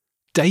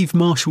Dave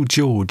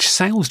Marshall-George,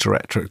 Sales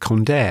Director at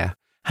Condair,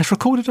 has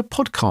recorded a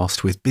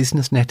podcast with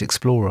BusinessNet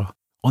Explorer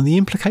on the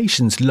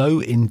implications low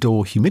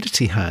indoor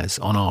humidity has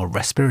on our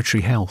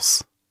respiratory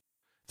health.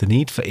 The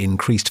need for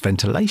increased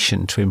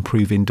ventilation to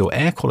improve indoor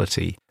air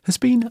quality has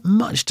been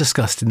much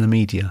discussed in the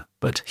media,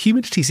 but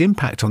humidity's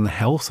impact on the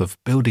health of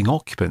building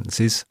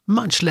occupants is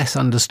much less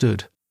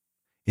understood.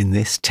 In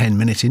this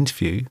 10-minute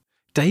interview,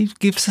 Dave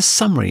gives a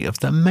summary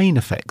of the main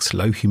effects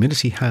low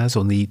humidity has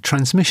on the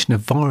transmission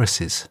of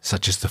viruses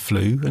such as the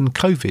flu and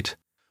COVID,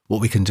 what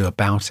we can do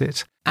about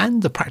it,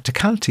 and the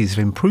practicalities of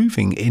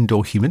improving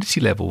indoor humidity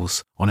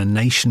levels on a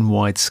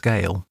nationwide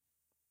scale.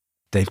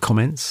 Dave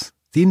comments,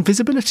 the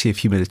invisibility of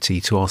humidity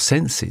to our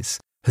senses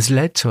has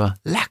led to a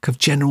lack of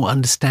general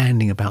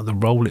understanding about the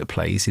role it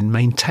plays in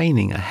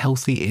maintaining a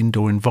healthy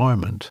indoor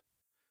environment.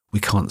 We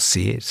can't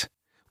see it,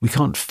 we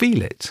can't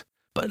feel it,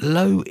 but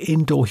low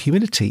indoor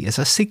humidity is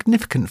a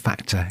significant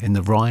factor in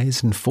the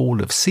rise and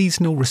fall of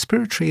seasonal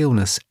respiratory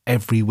illness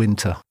every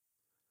winter.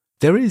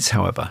 There is,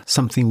 however,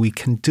 something we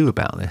can do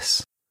about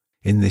this.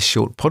 In this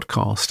short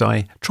podcast,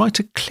 I try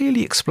to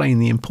clearly explain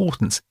the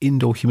importance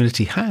indoor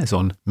humidity has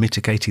on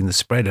mitigating the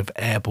spread of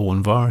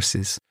airborne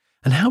viruses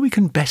and how we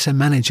can better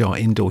manage our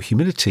indoor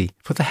humidity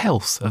for the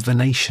health of the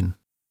nation.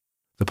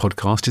 The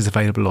podcast is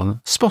available on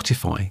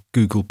Spotify,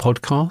 Google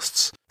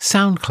Podcasts,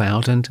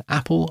 SoundCloud and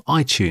Apple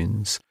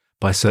iTunes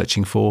by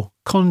searching for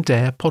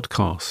Condair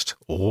Podcast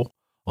or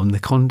on the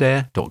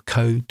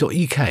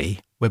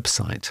condair.co.uk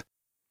website.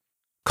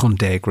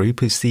 Condair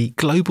Group is the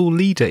global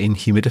leader in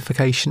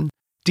humidification,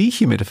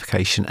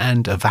 dehumidification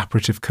and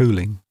evaporative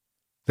cooling.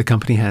 The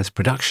company has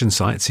production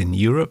sites in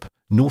Europe,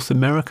 North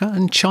America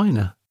and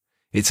China.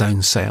 Its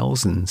own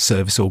sales and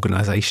service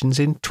organisations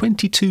in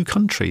 22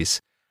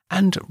 countries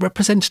and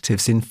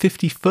representatives in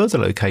 50 further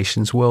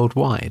locations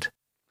worldwide.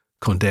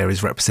 Condair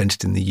is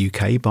represented in the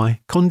UK by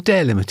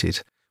Condair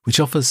Limited, which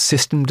offers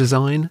system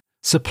design,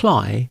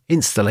 supply,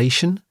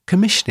 installation,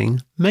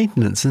 commissioning,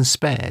 maintenance and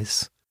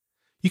spares.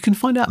 You can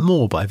find out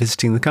more by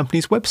visiting the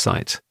company's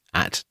website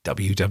at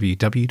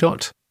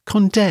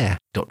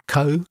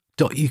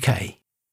www.condair.co.uk.